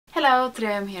Hello,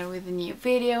 today I'm here with a new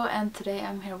video, and today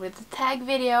I'm here with a tag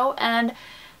video, and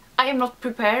I am not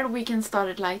prepared. We can start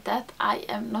it like that. I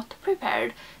am not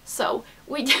prepared, so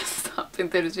we just hop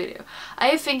into this video. I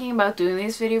am thinking about doing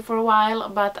this video for a while,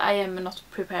 but I am not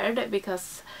prepared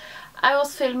because I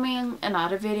was filming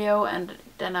another video and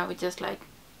then I was just like,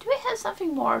 do we have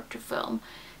something more to film?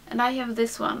 And I have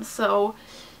this one, so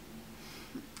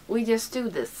we just do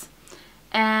this.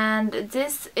 And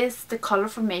this is the color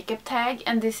for makeup tag,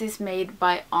 and this is made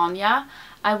by Anya.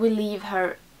 I will leave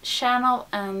her channel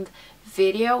and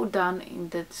video down in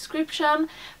the description,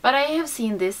 but I have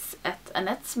seen this at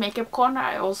Annette's makeup corner.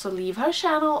 I also leave her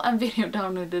channel and video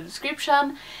down in the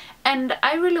description, and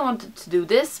I really wanted to do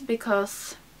this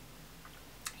because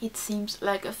it seems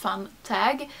like a fun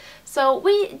tag. So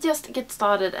we just get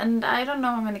started, and I don't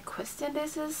know how many questions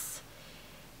this is.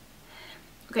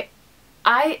 Okay.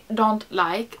 I don't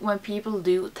like when people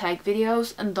do tag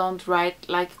videos and don't write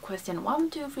like question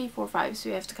 1, 2, 3, 4, 5, so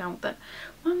you have to count them.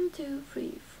 1, 2,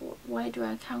 3, 4. Why do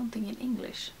I counting in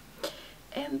English?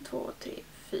 1, 2, 3,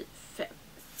 4, 5,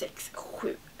 6,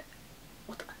 7.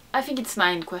 What? I think it's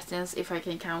 9 questions if I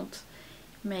can count.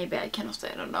 Maybe I cannot,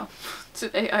 I don't know.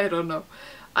 Today I don't know.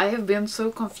 I have been so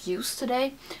confused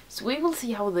today, so we will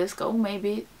see how this goes.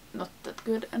 Maybe not that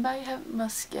good. And I have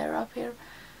mascara up here.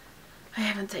 I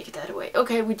haven't taken that away.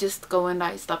 Okay, we just go and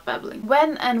I stop babbling.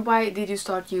 When and why did you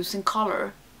start using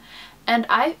color? And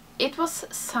it was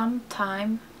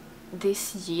sometime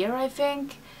this year, I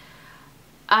think.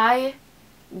 I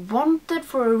wanted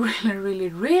for a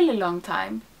really long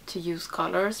time to use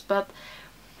colors, but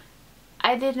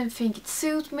I didn't think it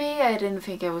suited me. I didn't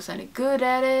think I was any good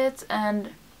at it,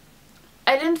 and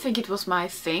I didn't think it was my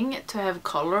thing to have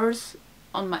colors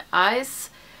on my eyes.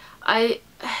 I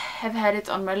have had it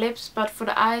on my lips, but for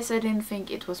the eyes I didn't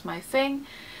think it was my thing.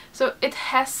 So it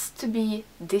has to be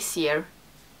this year.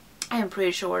 I am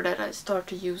pretty sure that I start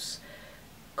to use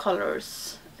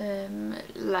colors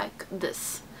like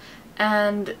this.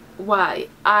 And why?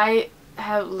 I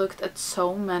have looked at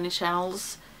so many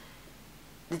channels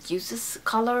that uses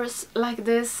colors like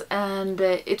this, and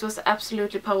it was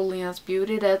absolutely Paulina's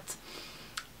Beauty that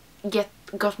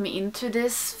got me into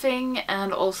this thing,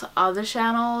 and also other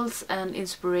channels and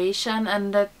inspiration,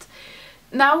 and that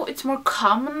now it's more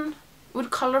common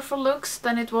with colorful looks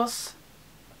than it was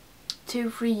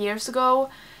 2-3 years ago,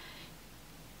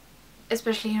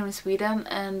 especially here in Sweden.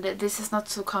 And this is not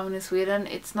so common in Sweden.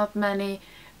 It's not many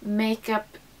makeup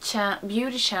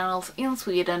beauty channels in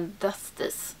Sweden does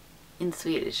this in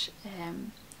Swedish.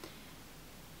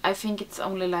 I think it's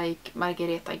only like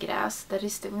Margareta that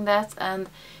is doing that, and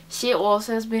she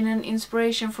also has been an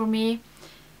inspiration for me.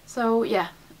 So yeah,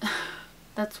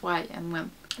 that's why and when.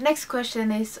 Next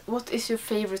question is, what is your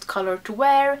favorite color to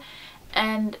wear?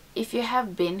 And if you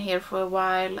have been here for a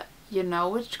while, you know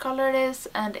which color it is,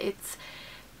 and it's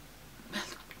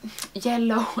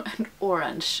yellow and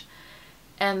orange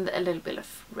and a little bit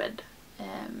of red.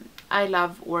 I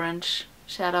love orange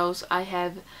shadows. I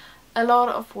have a lot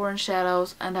of orange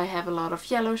shadows and I have a lot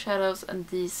of yellow shadows, and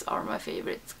these are my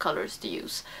favorite colors to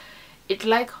use. It's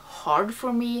like hard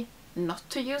for me not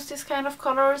to use this kind of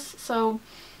colors, so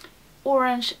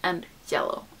orange and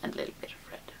yellow and a little bit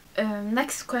of red.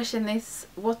 Next question is,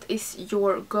 what is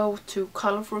your go-to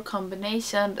colorful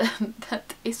combination?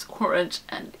 That is orange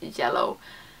and yellow.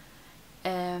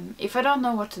 If I don't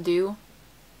know what to do,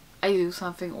 I do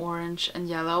something orange and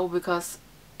yellow because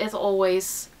it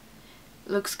always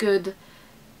looks good.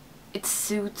 It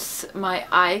suits my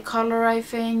eye color, I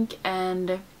think,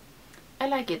 and I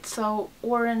like it. So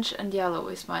orange and yellow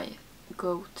is my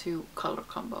go-to color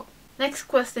combo. Next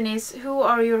question is, who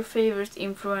are your favorite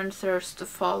influencers to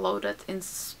follow that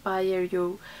inspire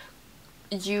you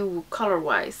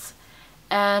color-wise?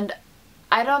 And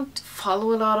I don't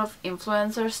follow a lot of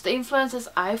influencers. The influencers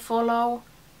I follow,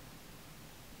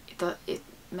 it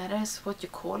matters what you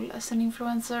call as an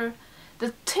influencer.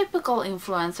 The typical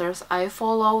influencers I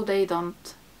follow, they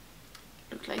don't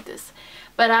look like this.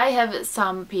 But I have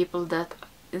some people that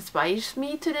inspires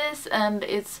me to this, and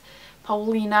it's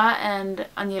Paulina and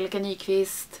Angelica,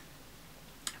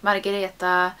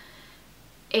 Margareta,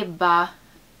 Ebba,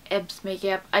 Ebb's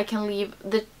makeup. I can leave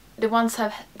the ones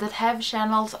that have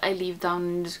channels, I leave down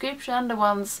in the description. The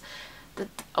ones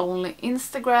that only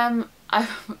Instagram,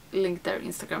 I've linked their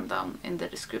Instagram down in the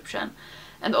description.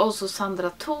 And also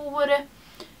Sandra Tor.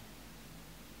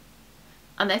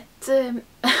 Anette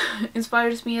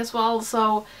inspires me as well,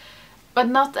 so, but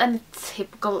not any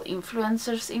typical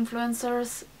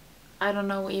influencers. I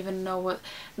don't even know what,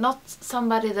 not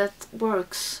somebody that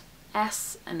works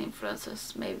as an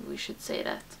influencer, maybe we should say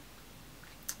that.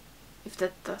 If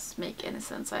that does make any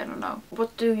sense, I don't know.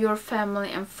 What do your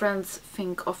family and friends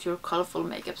think of your colorful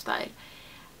makeup style?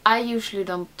 I usually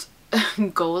don't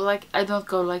I don't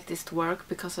go like this to work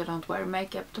because I don't wear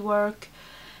makeup to work.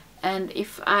 And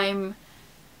if I'm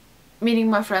meeting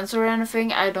my friends or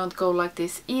anything, I don't go like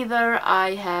this either.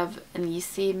 I have an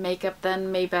easy makeup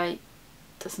then. Maybe I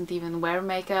doesn't even wear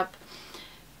makeup.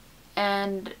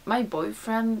 And my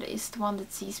boyfriend is the one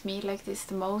that sees me like this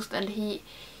the most, and he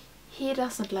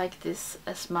doesn't like this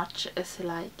as much as he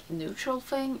like neutral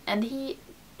thing, and he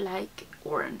like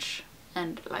orange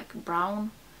and like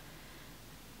brown.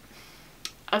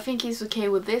 I think he's okay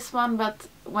with this one, but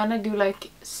when I do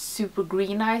like super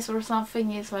green eyes or something,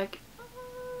 he's like,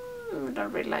 I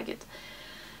don't really like it.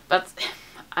 But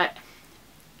I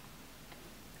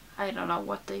don't know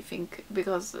what they think,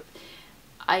 because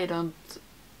I don't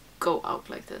go out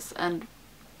like this, and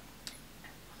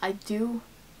I do,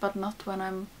 but not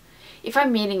when if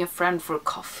I'm meeting a friend for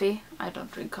coffee. I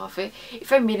don't drink coffee.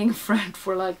 If I'm meeting a friend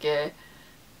for like a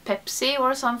Pepsi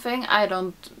or something, I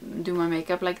don't do my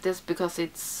makeup like this, because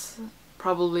it's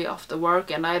probably after work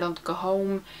and I don't go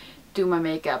home, do my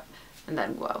makeup and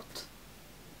then go out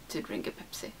to drink a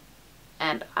Pepsi.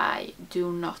 And I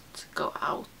do not go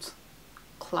out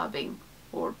clubbing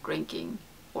or drinking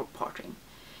or partying.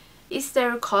 Is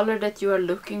there a color that you are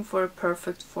looking for a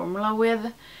perfect formula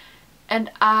with?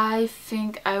 And I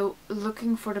think I'm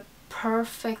looking for the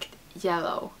perfect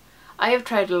yellow. I have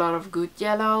tried a lot of good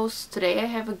yellows. Today I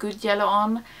have a good yellow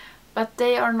on, but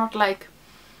they are not like...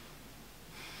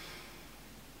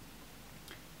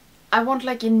 I want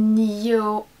like a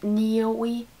neon,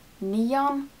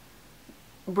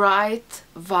 bright,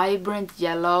 vibrant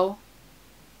yellow.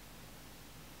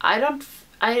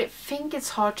 I think it's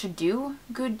hard to do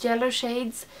good yellow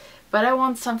shades, but I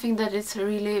want something that is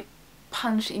really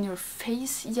punch in your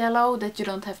face yellow that you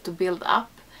don't have to build up.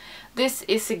 This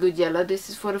is a good yellow. This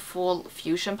is for the Fall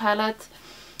Fusion palette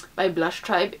by Blush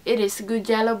Tribe. It is a good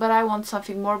yellow, but I want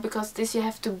something more, because this you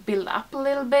have to build up a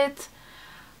little bit.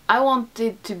 I want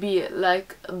it to be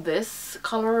like this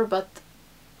color, but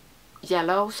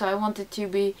yellow. So I want it to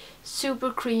be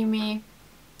super creamy,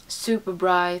 super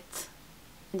bright,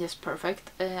 just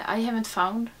perfect. I haven't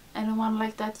found anyone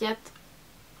like that yet.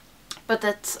 But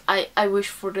that's, I wish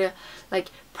for the like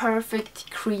perfect,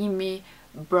 creamy,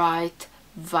 bright,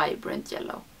 vibrant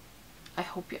yellow. I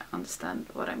hope you understand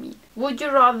what I mean. Would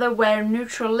you rather wear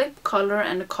neutral lip color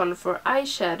and a colorful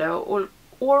eyeshadow,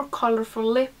 or colorful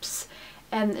lips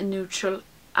and a neutral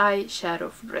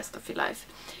eyeshadow for the rest of your life?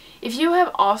 If you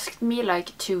have asked me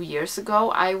like 2 years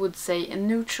ago, I would say a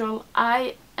neutral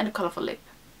eye and a colorful lip.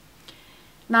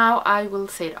 Now I will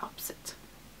say the opposite.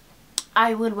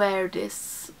 I will wear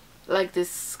this, like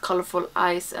this colorful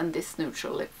eyes and this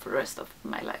neutral lip for the rest of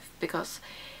my life, because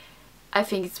I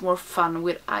think it's more fun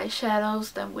with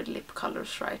eyeshadows than with lip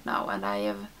colors right now, and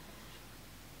I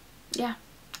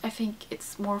think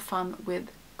it's more fun with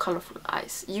colorful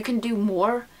eyes. You can do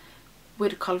more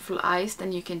with colorful eyes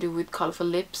than you can do with colorful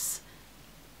lips,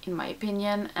 in my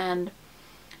opinion. And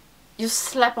you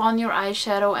slap on your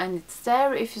eyeshadow and it's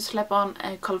there. If you slap on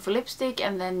a colorful lipstick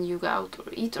and then you go out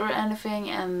or eat or anything,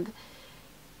 and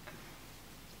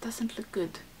it doesn't look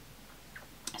good.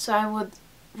 So I would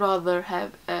rather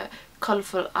have a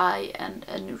colorful eye and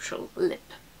a neutral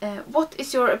lip. What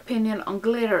is your opinion on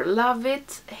glitter? Love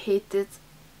it, hate it,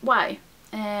 why?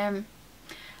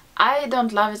 I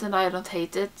don't love it and I don't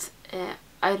hate it.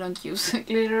 I don't use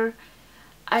glitter.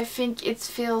 I think it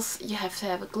feels you have to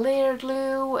have a glitter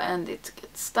glue and it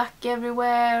gets stuck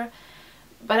everywhere.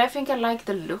 But I think I like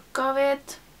the look of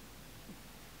it.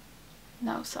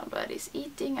 Now somebody's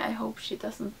eating. I hope she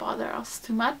doesn't bother us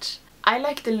too much. I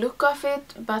like the look of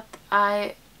it, but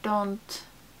I don't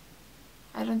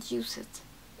use it.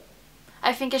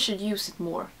 I think I should use it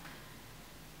more.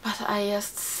 But I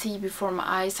just see before my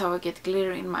eyes how I get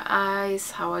glitter in my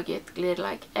eyes, how I get glitter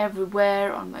like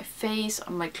everywhere, on my face,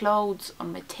 on my clothes,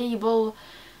 on my table,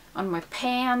 on my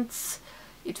pants.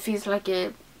 It feels like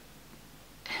a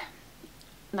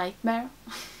nightmare.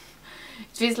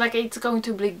 It feels like it's going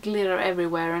to be glitter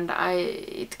everywhere, and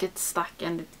it gets stuck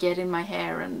and it gets in my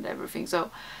hair and everything. So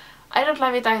I don't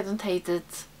love it, I don't hate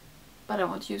it, but I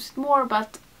want to use it more.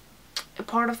 But a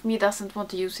part of me doesn't want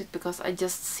to use it because I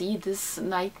just see this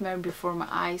nightmare before my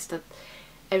eyes that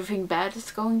everything bad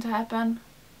is going to happen.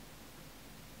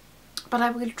 But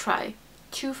I will try.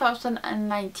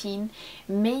 2019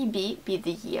 maybe be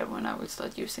the year when I will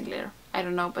start using glitter. I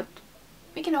don't know, but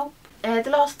we can hope. The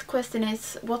last question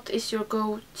is, what is your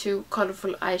go-to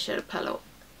colorful eyeshadow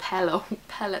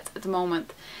palette at the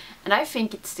moment? And I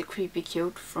think it's the Creepy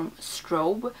Cute from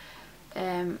Strobe.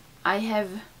 I have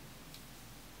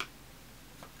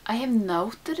I have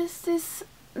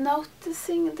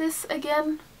noticing this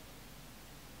again.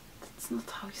 That's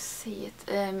not how you say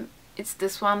it. It's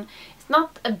this one. It's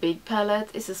not a big palette,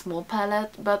 it's a small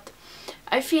palette, but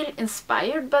I feel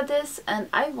inspired by this and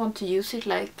I want to use it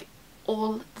like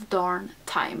all the darn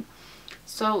time.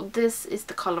 So this is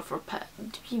the colorful palette.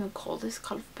 Do you even call this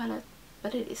colorful palette?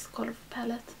 But it is colorful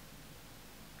palette.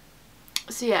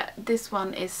 So yeah, this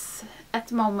one is at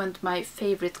the moment my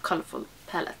favorite colorful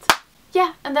palette.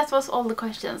 Yeah, and that was all the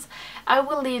questions. I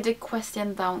will leave the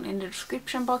question down in the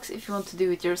description box if you want to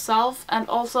do it yourself. And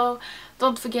also,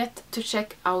 don't forget to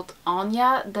check out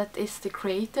Anya, that is the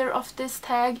creator of this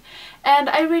tag. And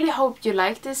I really hope you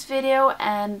liked this video,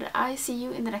 and I see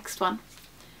you in the next one.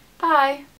 Bye!